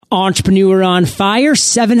Entrepreneur on Fire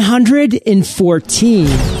 714.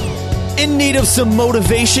 In need of some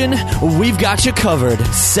motivation? We've got you covered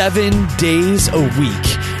 7 days a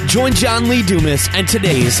week. Join John Lee Dumas and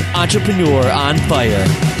today's Entrepreneur on Fire.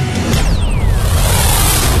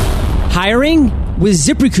 Hiring? With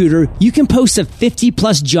ZipRecruiter, you can post to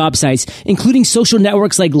 50-plus job sites, including social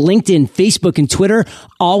networks like LinkedIn, Facebook, and Twitter,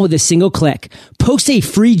 all with a single click. Post a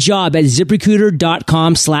free job at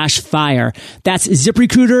ZipRecruiter.com/fire. That's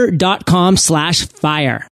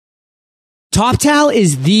ZipRecruiter.com/fire. TopTal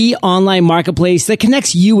is the online marketplace that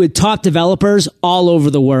connects you with top developers all over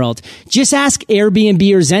the world. Just ask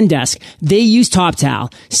Airbnb or Zendesk. They use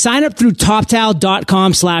TopTal. Sign up through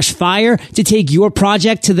TopTal.com/fire to take your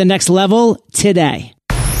project to the next level today.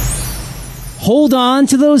 Hold on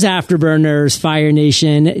to those afterburners, Fire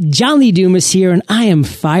Nation. John Lee Dumas here, and I am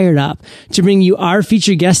fired up to bring you our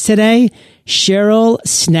featured guest today, Cheryl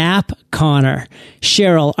Snapp Conner.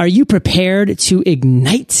 Cheryl, are you prepared to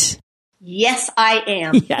ignite? Yes, I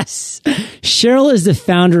am. Yes. Cheryl is the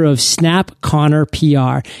founder of Snapp Conner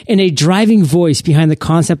PR and a driving voice behind the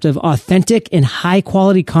concept of authentic and high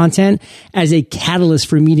quality content as a catalyst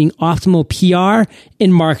for meeting optimal PR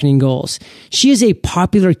and marketing goals. She is a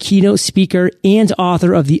popular keynote speaker and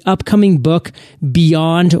author of the upcoming book,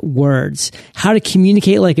 Beyond Words: How to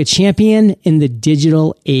Communicate Like a Champion in the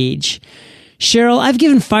Digital Age. Cheryl, I've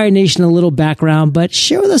given Fire Nation a little background, but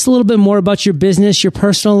share with us a little bit more about your business, your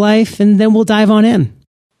personal life, and then we'll dive on in.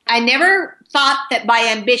 I never thought that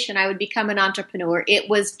by ambition I would become an entrepreneur. It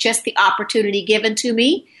was just the opportunity given to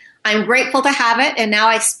me. I'm grateful to have it, and now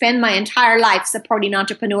I spend my entire life supporting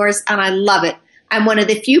entrepreneurs, and I love it. I'm one of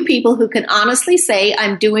the few people who can honestly say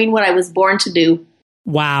I'm doing what I was born to do.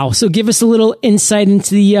 Wow. So give us a little insight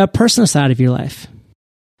into the personal side of your life.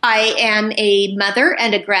 I am a mother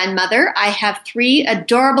and a grandmother. I have 3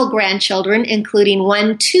 adorable grandchildren, including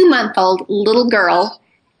one 2-month-old little girl,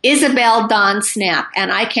 Isabel Dawn Snapp,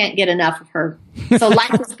 and I can't get enough of her. So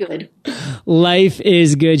life is good. Life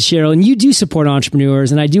is good, Cheryl. And you do support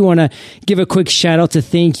entrepreneurs. And I do want to give a quick shout out to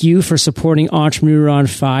thank you for supporting Entrepreneur on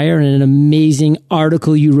Fire and an amazing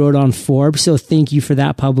article you wrote on Forbes. So thank you for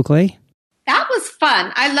that publicly. That was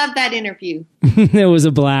fun. I love that interview. It was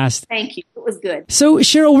a blast. Thank you. It was good. So,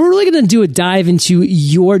 Cheryl, we're really going to do a dive into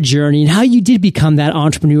your journey and how you did become that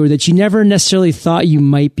entrepreneur that you never necessarily thought you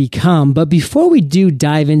might become. But before we do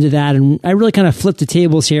dive into that, and I really kind of flip the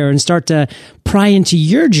tables here and start to pry into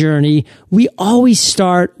your journey, we always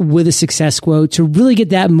start with a success quote to really get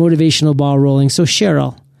that motivational ball rolling. So,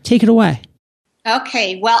 Cheryl, take it away.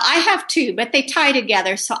 Okay. Well, I have 2, but they tie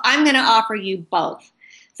together. So I'm going to offer you both.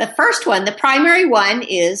 The first one, the primary one,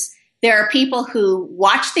 is there are people who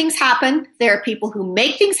watch things happen. There are people who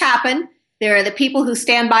make things happen. There are the people who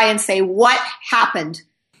stand by and say, what happened?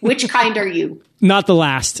 Which kind are you? Not the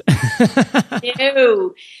last. No.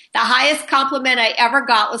 The highest compliment I ever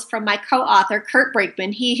got was from my co-author, Kurt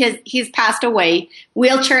Brinkman. He's passed away,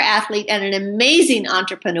 wheelchair athlete and an amazing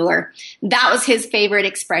entrepreneur. That was his favorite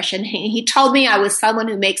expression. He told me I was someone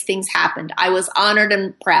who makes things happen. I was honored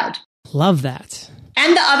and proud. Love that.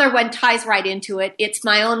 And the other one ties right into it. It's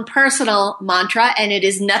my own personal mantra, and it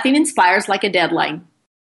is nothing inspires like a deadline.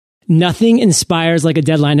 Nothing inspires like a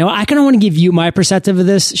deadline. Now, I kind of want to give you my perspective of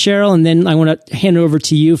this, Cheryl, and then I want to hand it over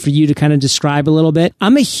to you for you to kind of describe a little bit.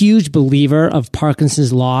 I'm a huge believer of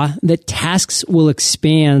Parkinson's law that tasks will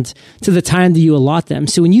expand to the time that you allot them.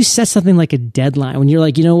 So when you set something like a deadline, when you're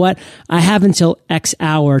like, you know what, I have until X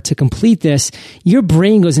hour to complete this, your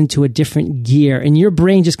brain goes into a different gear and your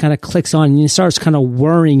brain just kind of clicks on and it starts kind of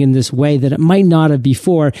whirring in this way that it might not have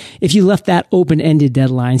before if you left that open-ended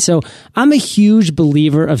deadline. So I'm a huge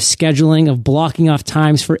believer of scheduling, of blocking off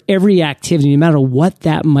times for every activity, no matter what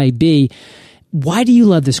that might be. Why do you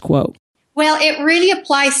love this quote? Well, it really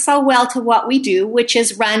applies so well to what we do, which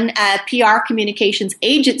is run a PR communications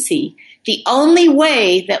agency. The only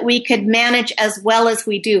way that we could manage as well as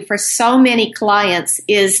we do for so many clients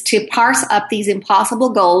is to parse up these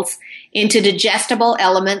impossible goals into digestible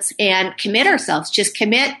elements and commit ourselves. Just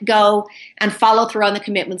commit, go, and follow through on the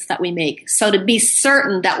commitments that we make. So to be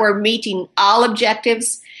certain that we're meeting all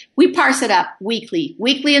objectives, we parse it up weekly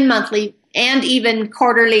and monthly, and even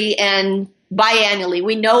quarterly and biannually.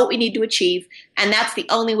 We know what we need to achieve, and that's the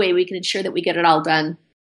only way we can ensure that we get it all done.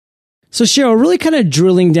 So Cheryl, really kind of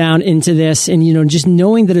drilling down into this and, just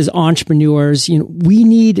knowing that as entrepreneurs, we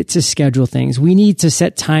need to schedule things. We need to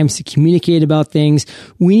set times to communicate about things.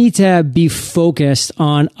 We need to be focused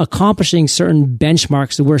on accomplishing certain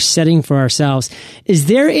benchmarks that we're setting for ourselves. Is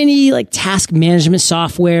there any task management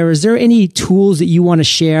software? Is there any tools that you want to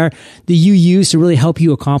share that you use to really help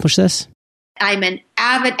you accomplish this? I'm an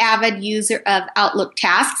avid user of Outlook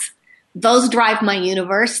tasks. Those drive my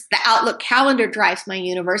universe. The Outlook calendar drives my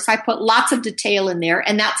universe. I put lots of detail in there,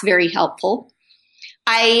 and that's very helpful.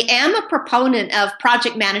 I am a proponent of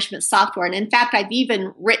project management software. And in fact, I've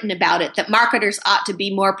even written about it, that marketers ought to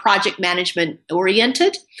be more project management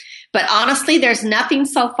oriented. But honestly, there's nothing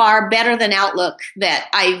so far better than Outlook that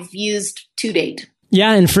I've used to date.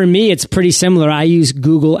 Yeah. And for me, it's pretty similar. I use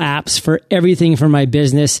Google Apps for everything for my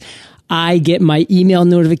business. I get my email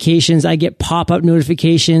notifications. I get pop-up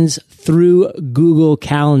notifications through Google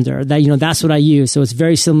Calendar. That's what I use. So it's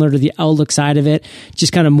very similar to the Outlook side of it,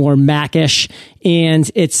 just kind of more Mac-ish.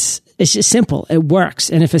 And it's just simple. It works.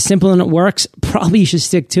 And if it's simple and it works, probably you should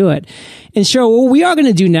stick to it. And Cheryl, what we are going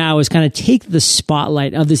to do now is kind of take the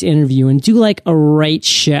spotlight of this interview and do like a right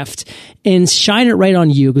shift and shine it right on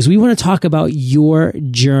you, because we want to talk about your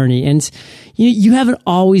journey. And you haven't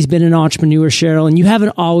always been an entrepreneur, Cheryl, and you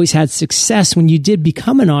haven't always had success when you did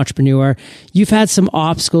become an entrepreneur. You've had some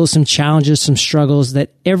obstacles, some challenges, some struggles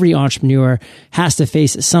that every entrepreneur has to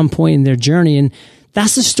face at some point in their journey. And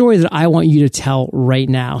that's the story that I want you to tell right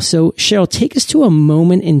now. So Cheryl, take us to a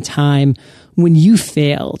moment in time when you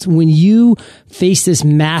failed, when you faced this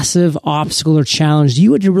massive obstacle or challenge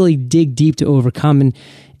you had to really dig deep to overcome.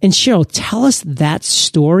 And Cheryl, tell us that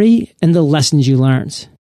story and the lessons you learned.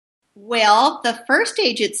 Well, the first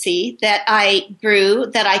agency that I grew,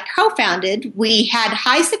 that I co-founded, we had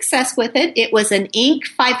high success with it. It was an Inc.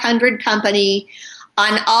 500 company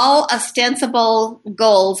on all ostensible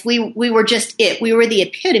goals. We were just it. We were the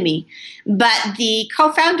epitome. But the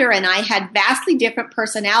co-founder and I had vastly different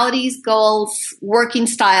personalities, goals, working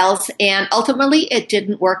styles, and ultimately it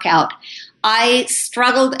didn't work out. I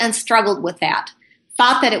struggled with that.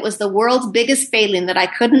 Thought that it was the world's biggest failing that I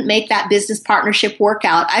couldn't make that business partnership work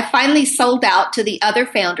out. I finally sold out to the other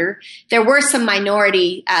founder. There were some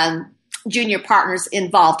minority junior partners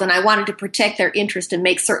involved, and I wanted to protect their interest and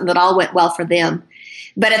make certain that all went well for them.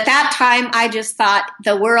 But at that time, I just thought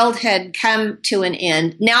the world had come to an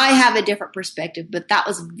end. Now I have a different perspective, but that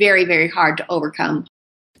was very, very hard to overcome.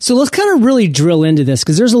 So let's kind of really drill into this,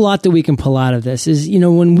 because there's a lot that we can pull out of this.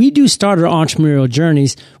 When we do start our entrepreneurial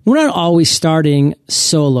journeys, we're not always starting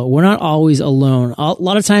solo. We're not always alone. A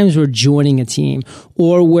lot of times we're joining a team,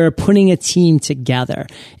 or we're putting a team together.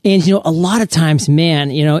 And, a lot of times,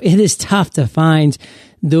 it is tough to find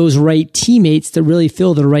those right teammates that really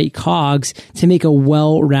fill the right cogs to make a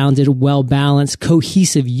well-rounded, well-balanced,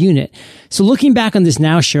 cohesive unit. So looking back on this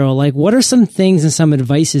now, Cheryl, what are some things and some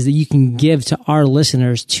advices that you can give to our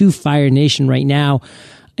listeners, to Fire Nation right now,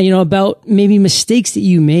 about maybe mistakes that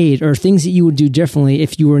you made or things that you would do differently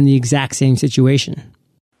if you were in the exact same situation?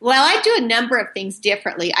 Well, I do a number of things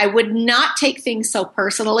differently. I would not take things so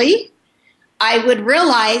personally. I would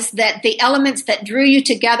realize that the elements that drew you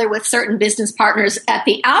together with certain business partners at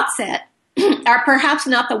the outset are perhaps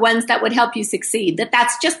not the ones that would help you succeed,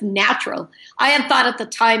 that's just natural. I had thought at the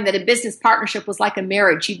time that a business partnership was like a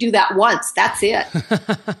marriage. You do that once, that's it.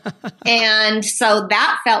 And so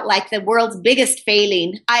that felt like the world's biggest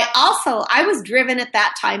failing. I was driven at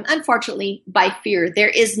that time, unfortunately, by fear. There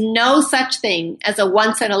is no such thing as a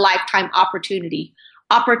once-in-a-lifetime opportunity.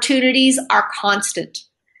 Opportunities are constant.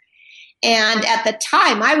 And at the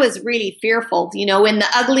time, I was really fearful, in the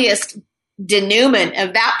ugliest denouement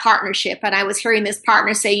of that partnership. And I was hearing this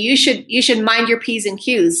partner say, you should mind your P's and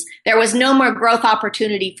Q's. There was no more growth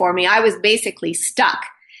opportunity for me. I was basically stuck.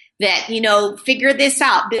 That, figure this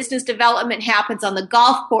out. Business development happens on the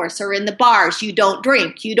golf course or in the bars. You don't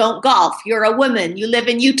drink. You don't golf. You're a woman. You live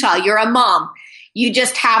in Utah. You're a mom. You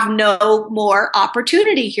just have no more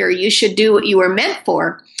opportunity here. You should do what you were meant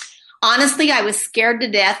for. Honestly, I was scared to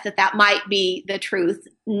death that might be the truth.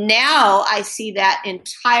 Now I see that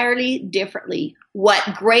entirely differently.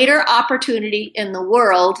 What greater opportunity in the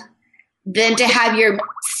world than to have your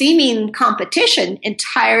seeming competition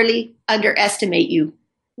entirely underestimate you?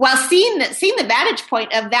 While seeing the vantage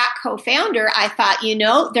point of that co-founder, I thought,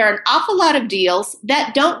 there are an awful lot of deals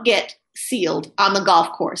that don't get sealed on the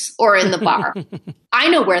golf course or in the bar. I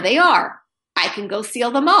know where they are. I can go seal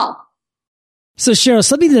them all. So Cheryl,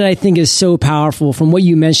 something that I think is so powerful from what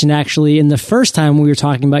you mentioned actually in the first time we were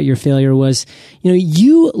talking about your failure was,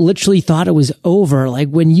 you literally thought it was over. Like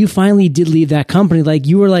when you finally did leave that company,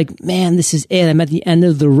 you were like, man, this is it. I'm at the end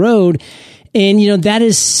of the road. And, that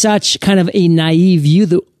is such kind of a naive view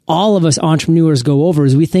that all of us entrepreneurs go over,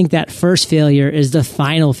 is we think that first failure is the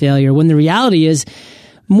final failure, when the reality is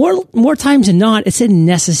more times than not, it's a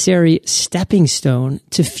necessary stepping stone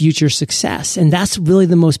to future success. And that's really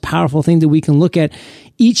the most powerful thing that we can look at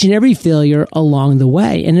each and every failure along the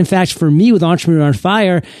way. And in fact, for me with Entrepreneur on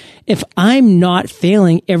Fire, if I'm not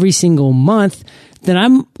failing every single month, then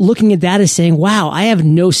I'm looking at that as saying, wow, I have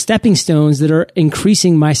no stepping stones that are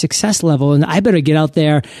increasing my success level. And I better get out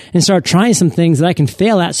there and start trying some things that I can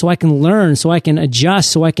fail at so I can learn, so I can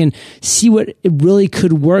adjust, so I can see what it really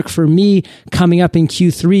could work for me coming up in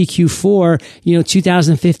Q3, Q4,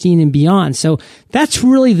 2015 and beyond. So that's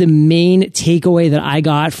really the main takeaway that I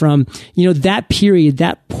got from, that period,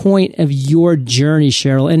 that point of your journey,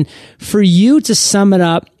 Cheryl. And for you to sum it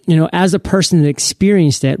up, as a person that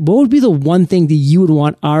experienced it, what would be the one thing that you would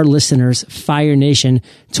want our listeners, Fire Nation,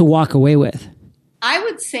 to walk away with? I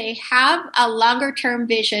would say have a longer term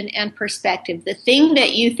vision and perspective. The thing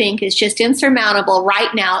that you think is just insurmountable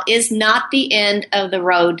right now is not the end of the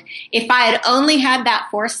road. If I had only had that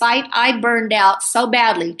foresight, I burned out so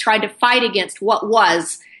badly, tried to fight against what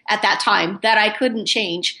was at that time that I couldn't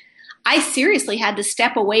change. I seriously had to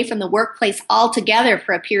step away from the workplace altogether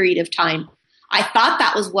for a period of time. I thought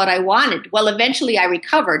that was what I wanted. Well, eventually I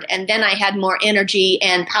recovered, and then I had more energy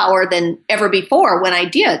and power than ever before when I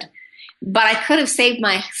did. But I could have saved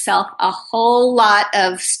myself a whole lot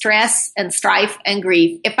of stress and strife and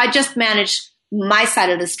grief if I just managed my side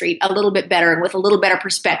of the street a little bit better and with a little better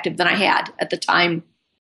perspective than I had at the time.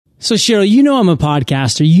 So Cheryl, I'm a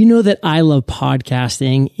podcaster. You know that I love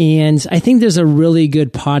podcasting. And I think there's a really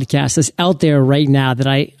good podcast that's out there right now that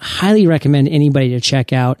I highly recommend anybody to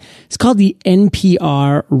check out. It's called the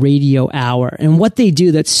NPR Radio Hour. And what they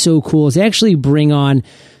do that's so cool is they actually bring on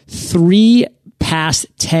 3 past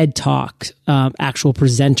TED Talk actual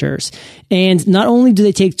presenters. And not only do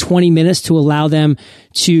they take 20 minutes to allow them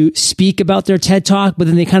to speak about their TED Talk, but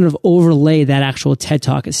then they kind of overlay that actual TED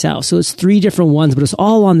Talk itself. So it's 3 different ones, but it's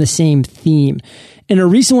all on the same theme. And a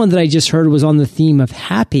recent one that I just heard was on the theme of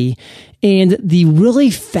happy. And the really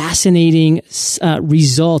fascinating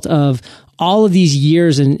result of all of these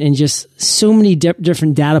years and just so many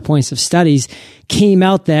different data points of studies came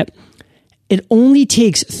out that it only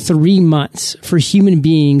takes 3 months for human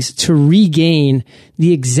beings to regain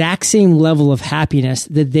the exact same level of happiness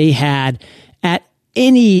that they had at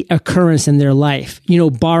any occurrence in their life,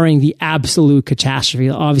 barring the absolute catastrophe,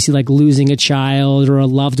 obviously like losing a child or a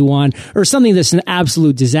loved one or something that's an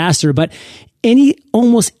absolute disaster. But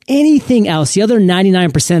almost anything else, the other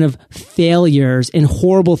 99% of failures and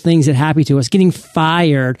horrible things that happen to us, getting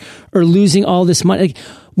fired or losing all this money,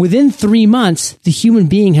 within 3 months, the human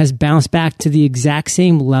being has bounced back to the exact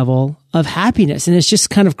same level of happiness. And it's just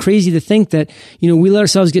kind of crazy to think that, we let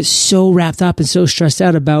ourselves get so wrapped up and so stressed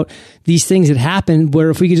out about these things that happen,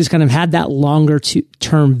 where if we could just kind of had that longer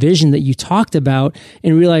term vision that you talked about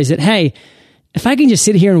and realize that, hey, if I can just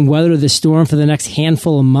sit here and weather the storm for the next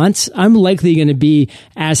handful of months, I'm likely going to be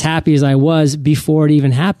as happy as I was before it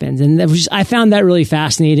even happened. And I found that really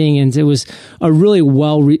fascinating. And it was a really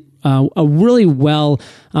well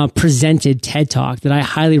presented TED Talk that I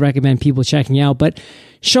highly recommend people checking out. But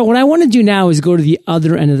Cheryl, what I want to do now is go to the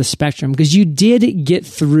other end of the spectrum, because you did get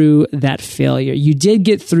through that failure. You did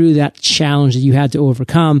get through that challenge that you had to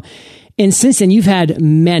overcome. And since then, you've had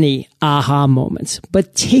many aha moments.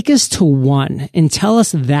 But take us to one and tell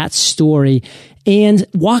us that story and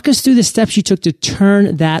walk us through the steps you took to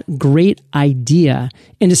turn that great idea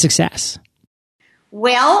into success.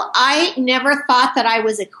 Well, I never thought that I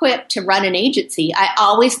was equipped to run an agency. I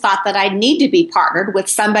always thought that I'd need to be partnered with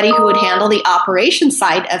somebody who would handle the operation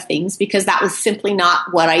side of things, because that was simply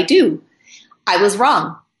not what I do. I was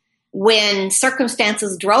wrong. When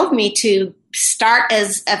circumstances drove me to start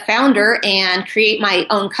as a founder and create my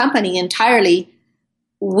own company entirely,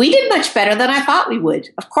 we did much better than I thought we would.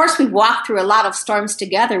 Of course, we walked through a lot of storms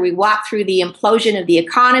together. We walked through the implosion of the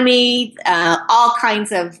economy, all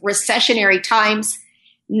kinds of recessionary times,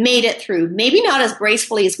 made it through. Maybe not as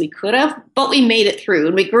gracefully as we could have, but we made it through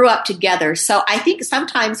and we grew up together. So I think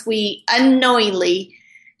sometimes we unknowingly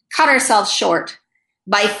cut ourselves short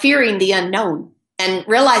by fearing the unknown and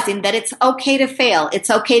realizing that it's okay to fail. It's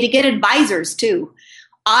okay to get advisors too.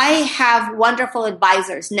 I have wonderful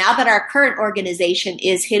advisors. Now that our current organization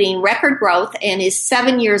is hitting record growth and is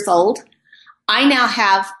 7 years old, I now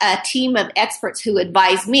have a team of experts who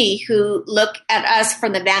advise me, who look at us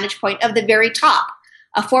from the vantage point of the very top.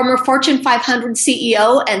 A former Fortune 500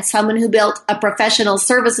 CEO and someone who built a professional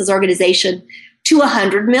services organization to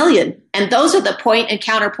 100 million. And those are the point and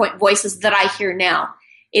counterpoint voices that I hear now.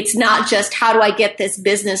 It's not just how do I get this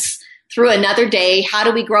business through another day? How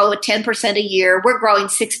do we grow at 10% a year? We're growing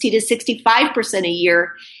 60 to 65% a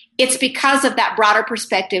year. It's because of that broader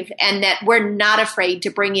perspective and that we're not afraid to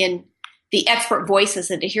bring in the expert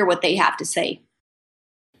voices and to hear what they have to say.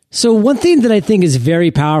 So one thing that I think is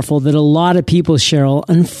very powerful that a lot of people, Cheryl,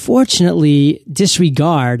 unfortunately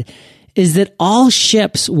disregard is that all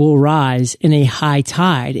ships will rise in a high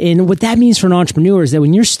tide. And what that means for an entrepreneur is that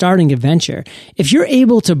when you're starting a venture, if you're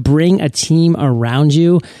able to bring a team around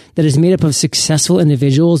you that is made up of successful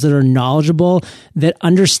individuals that are knowledgeable, that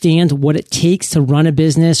understand what it takes to run a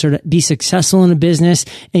business or to be successful in a business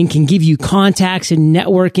and can give you contacts and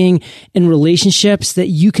networking and relationships that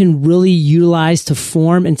you can really utilize to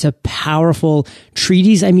form into powerful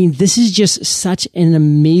treaties. I mean, this is just such an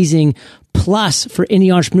amazing plus for any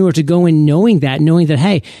entrepreneur to go in knowing that,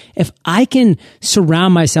 hey, if I can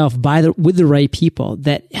surround myself with the right people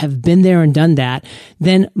that have been there and done that,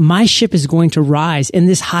 then my ship is going to rise in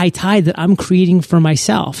this high tide that I'm creating for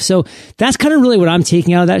myself. So that's kind of really what I'm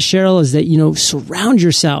taking out of that, Cheryl, is that, surround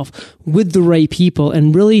yourself with the right people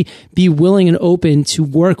and really be willing and open to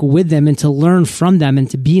work with them and to learn from them and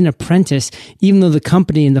to be an apprentice, even though the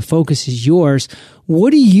company and the focus is yours.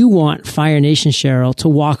 What do you want Fire Nation, Cheryl, to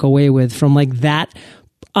walk away with from like that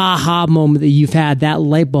aha moment that you've had, that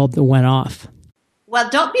light bulb that went off? Well,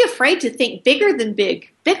 don't be afraid to think bigger than big,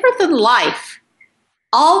 bigger than life,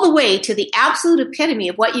 all the way to the absolute epitome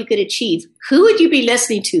of what you could achieve. Who would you be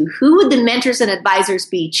listening to? Who would the mentors and advisors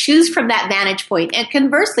be? Choose from that vantage point. And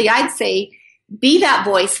conversely, I'd say be that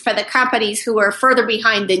voice for the companies who are further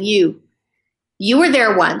behind than you. You were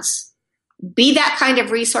there once. Be that kind of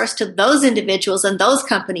resource to those individuals and those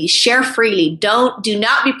companies. Share freely. Do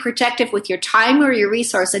not be protective with your time or your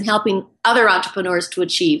resource in helping other entrepreneurs to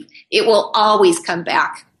achieve. It will always come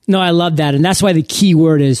back. No, I love that. And that's why the key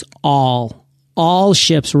word is all. All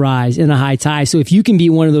ships rise in a high tide. So if you can be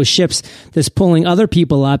one of those ships that's pulling other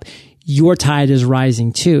people up, your tide is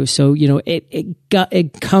rising too. So,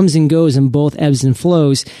 it comes and goes in both ebbs and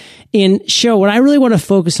flows. And Cheryl, what I really want to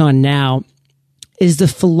focus on now is the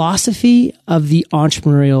philosophy of the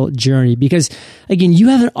entrepreneurial journey. Because again, you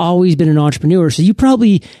haven't always been an entrepreneur. So you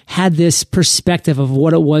probably had this perspective of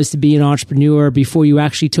what it was to be an entrepreneur before you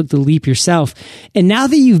actually took the leap yourself. And now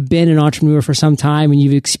that you've been an entrepreneur for some time and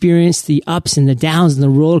you've experienced the ups and the downs and the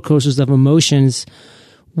roller coasters of emotions,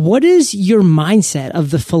 what is your mindset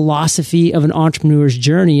of the philosophy of an entrepreneur's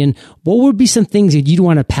journey? And what would be some things that you'd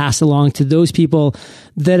want to pass along to those people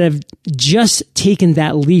that have just taken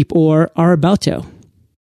that leap or are about to?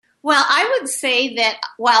 Well, I would say that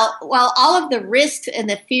while all of the risks and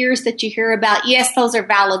the fears that you hear about, yes, those are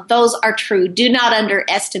valid. Those are true. Do not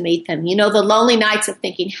underestimate them. The lonely nights of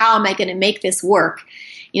thinking, how am I going to make this work?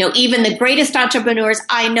 Even the greatest entrepreneurs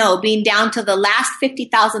I know being down to the last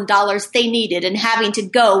 $50,000 they needed and having to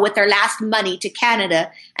go with their last money to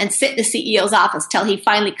Canada and sit in the CEO's office till he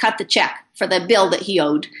finally cut the check for the bill that he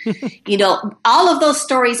owed. All of those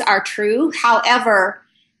stories are true. However,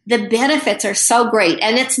 the benefits are so great.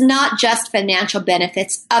 And it's not just financial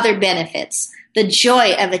benefits, other benefits. The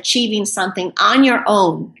joy of achieving something on your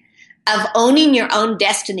own, of owning your own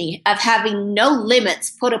destiny, of having no limits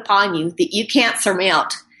put upon you that you can't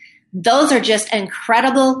surmount. Those are just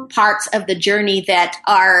incredible parts of the journey that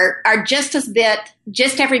are just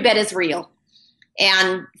every bit as real.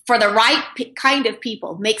 And for the right kind of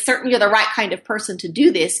people, make certain you're the right kind of person to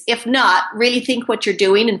do this. If not, really think what you're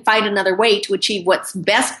doing and find another way to achieve what's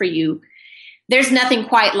best for you. There's nothing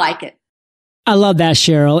quite like it. I love that,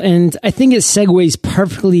 Cheryl. And I think it segues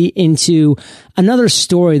perfectly into another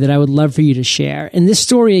story that I would love for you to share. And this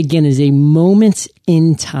story, again, is a moment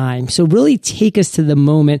in time. So really take us to the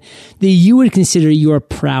moment that you would consider your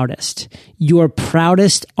proudest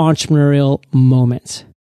entrepreneurial moment.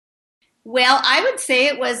 Well, I would say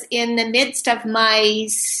it was in the midst of my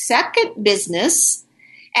second business.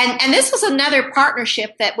 And this was another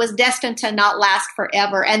partnership that was destined to not last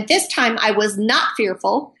forever. And this time I was not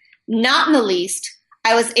fearful. Not in the least.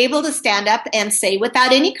 I was able to stand up and say,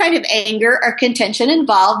 without any kind of anger or contention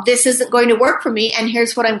involved, this isn't going to work for me, and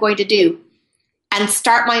here's what I'm going to do. And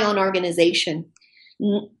start my own organization.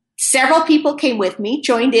 Several people came with me,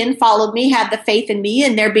 joined in, followed me, had the faith in me,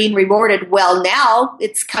 and they're being rewarded well now.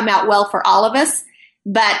 It's come out well for all of us.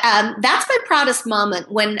 But that's my proudest moment,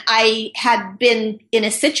 when I had been in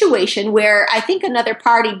a situation where I think another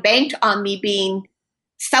party banked on me being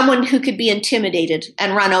someone who could be intimidated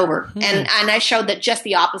and run over. And I showed that just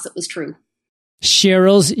the opposite was true.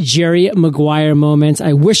 Cheryl's Jerry Maguire moments.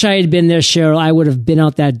 I wish I had been there, Cheryl. I would have been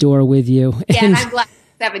out that door with you. Yeah, and I'm glad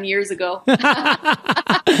 7 years ago.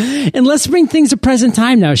 And let's bring things to present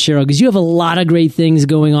time now, Cheryl, because you have a lot of great things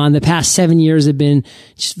going on. The past 7 years have been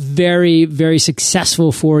just very, very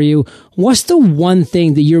successful for you. What's the one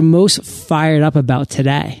thing that you're most fired up about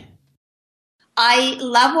today? I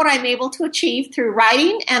love what I'm able to achieve through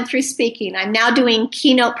writing and through speaking. I'm now doing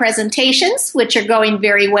keynote presentations, which are going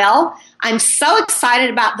very well. I'm so excited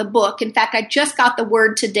about the book. In fact, I just got the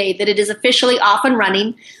word today that it is officially off and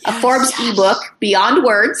running, a Forbes ebook, Beyond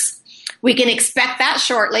Words. We can expect that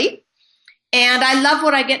shortly. And I love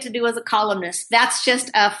what I get to do as a columnist. That's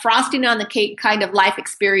just a frosting on the cake kind of life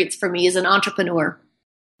experience for me as an entrepreneur.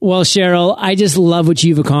 Well, Cheryl, I just love what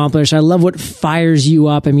you've accomplished. I love what fires you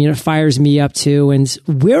up. I mean, it fires me up too. And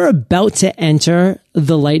we're about to enter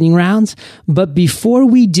the lightning round. But before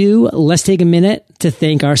we do, let's take a minute to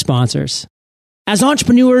thank our sponsors. As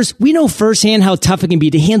entrepreneurs, we know firsthand how tough it can be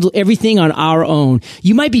to handle everything on our own.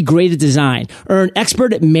 You might be great at design or an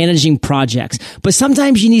expert at managing projects, but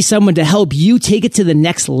sometimes you need someone to help you take it to the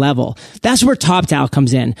next level. That's where TopTal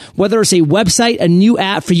comes in. Whether it's a website, a new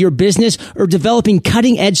app for your business, or developing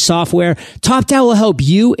cutting-edge software, TopTal will help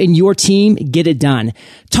you and your team get it done.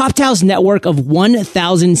 TopTal's network of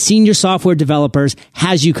 1,000 senior software developers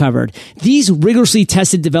has you covered. These rigorously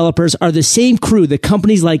tested developers are the same crew that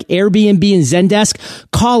companies like Airbnb and Zendesk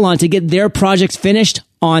call on to get their projects finished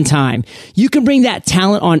on time. You can bring that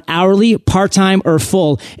talent on hourly, part-time, or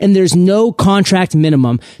full, and there's no contract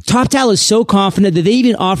minimum. TopTal is so confident that they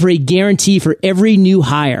even offer a guarantee for every new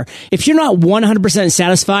hire. If you're not 100%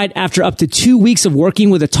 satisfied after up to 2 weeks of working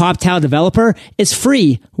with a TopTal developer, it's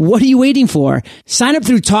free. What are you waiting for? Sign up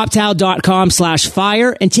through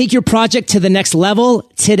toptal.com/fire and take your project to the next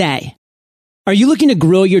level today. Are you looking to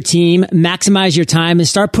grow your team, maximize your time, and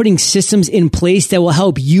start putting systems in place that will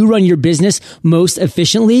help you run your business most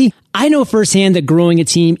efficiently? I know firsthand that growing a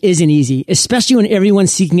team isn't easy, especially when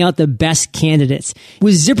everyone's seeking out the best candidates.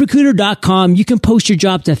 With ZipRecruiter.com, you can post your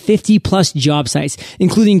job to 50 plus job sites,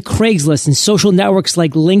 including Craigslist and social networks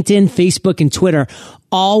like LinkedIn, Facebook, and Twitter,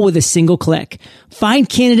 all with a single click. Find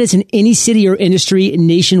candidates in any city or industry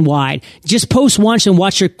nationwide. Just post once and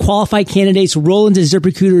watch your qualified candidates roll into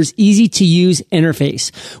ZipRecruiter's easy-to-use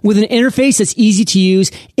interface. With an interface that's easy to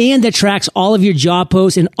use and that tracks all of your job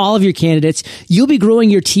posts and all of your candidates, you'll be growing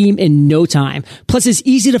your team in no time. Plus, it's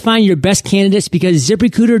easy to find your best candidates because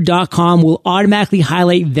ZipRecruiter.com will automatically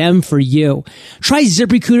highlight them for you. Try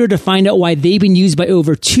ZipRecruiter to find out why they've been used by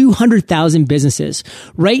over 200,000 businesses.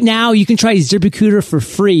 Right now, you can try ZipRecruiter for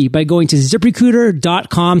free by going to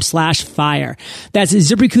ZipRecruiter.com/fire. That's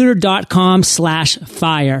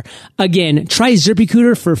ZipRecruiter.com/fire. Again, try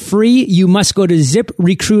ZipRecruiter for free. You must go to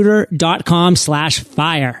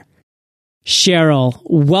ZipRecruiter.com/fire. Cheryl,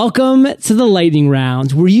 welcome to the lightning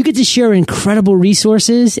round, where you get to share incredible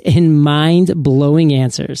resources and mind-blowing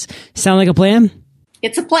answers. Sound like a plan?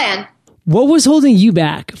 It's a plan. What was holding you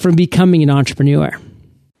back from becoming an entrepreneur?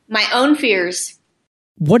 My own fears.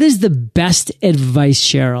 What is the best advice,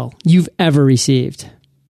 Cheryl, you've ever received?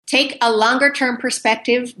 Take a longer-term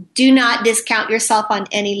perspective. Do not discount yourself on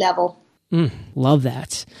any level. Love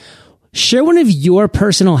that. Share one of your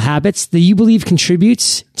personal habits that you believe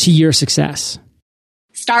contributes to your success.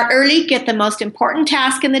 Start early. Get the most important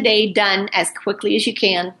task in the day done as quickly as you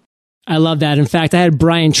can. I love that. In fact, I had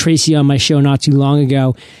Brian Tracy on my show not too long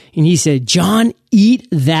ago, and he said, John, eat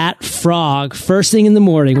that frog first thing in the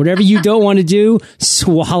morning. Whatever you don't want to do,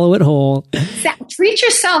 swallow it whole. Treat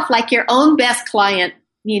yourself like your own best client.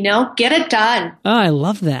 Get it done. Oh, I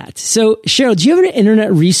love that. So, Cheryl, do you have an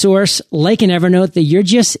internet resource like an Evernote that you're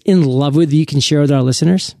just in love with that you can share with our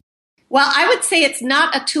listeners? Well, I would say it's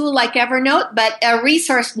not a tool like Evernote, but a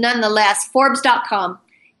resource nonetheless, Forbes.com.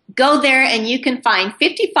 Go there and you can find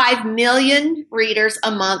 55 million readers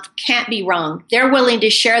a month. Can't be wrong. They're willing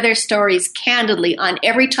to share their stories candidly on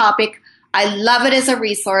every topic. I love it as a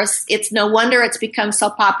resource. It's no wonder it's become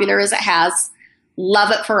so popular as it has.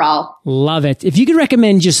 Love it for all. Love it. If you could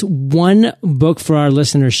recommend just one book for our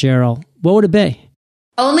listeners, Cheryl, what would it be?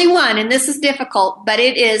 Only one, and this is difficult, but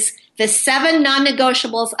it is The 7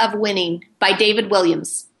 Non-Negotiables of Winning by David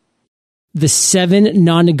Williams. The 7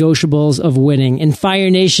 Non-Negotiables of Winning. And Fire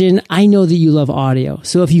Nation, I know that you love audio.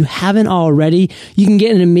 So if you haven't already, you can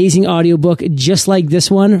get an amazing audiobook just like this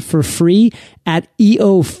one for free at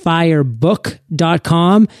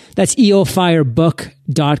eofirebook.com. That's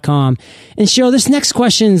eofirebook.com. And Cheryl, this next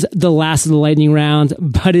question's the last of the lightning round,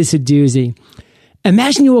 but it's a doozy.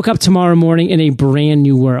 Imagine you woke up tomorrow morning in a brand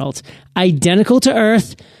new world, identical to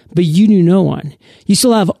Earth, but you knew no one. You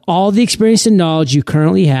still have all the experience and knowledge you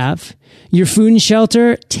currently have, your food and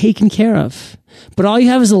shelter taken care of, but all you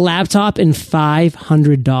have is a laptop and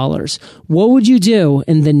 $500. What would you do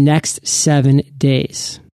in the next 7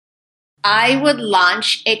 days? I would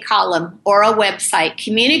launch a column or a website.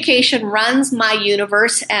 Communication runs my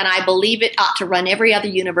universe, and I believe it ought to run every other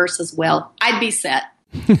universe as well. I'd be set.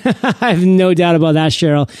 I have no doubt about that,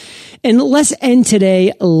 Cheryl. And let's end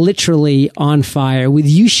today literally on fire with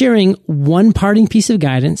you sharing one parting piece of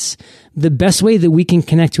guidance, the best way that we can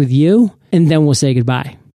connect with you, and then we'll say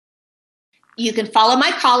goodbye. You can follow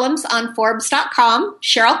my columns on Forbes.com,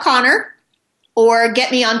 Cheryl Conner, or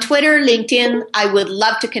get me on Twitter, LinkedIn. I would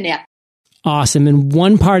love to connect. Awesome. And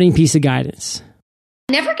one parting piece of guidance.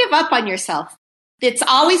 Never give up on yourself. It's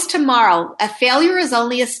always tomorrow. A failure is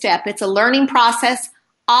only a step. It's a learning process.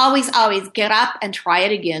 Always get up and try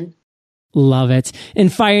it again. Love it.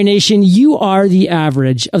 And Fire Nation, you are the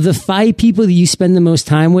average of the 5 people that you spend the most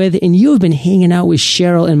time with, and you have been hanging out with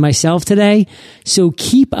Cheryl and myself today. So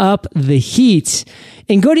keep up the heat.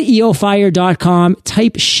 And go to eofire.com,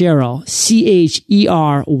 type Cheryl,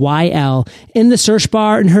 Cheryl, in the search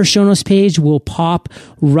bar, and her show notes page will pop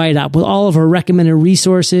right up with all of her recommended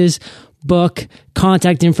resources, book,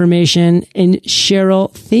 contact information. And Cheryl,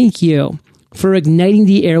 thank you for igniting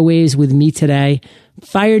the airwaves with me today.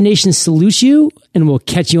 Fire Nation salutes you, and we'll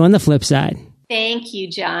catch you on the flip side. Thank you,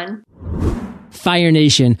 John. Fire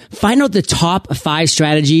Nation, find out the top 5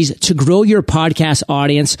 strategies to grow your podcast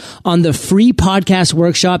audience on the free podcast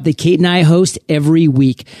workshop that Kate and I host every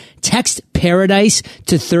week. Text Paradise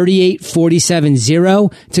to 38470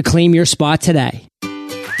 to claim your spot today.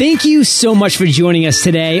 Thank you so much for joining us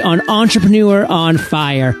today on Entrepreneur on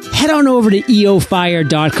Fire. Head on over to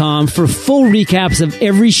eofire.com for full recaps of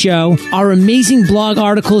every show, our amazing blog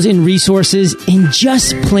articles and resources, and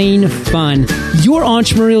just plain fun. Your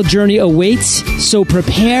entrepreneurial journey awaits, so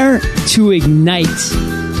prepare to ignite.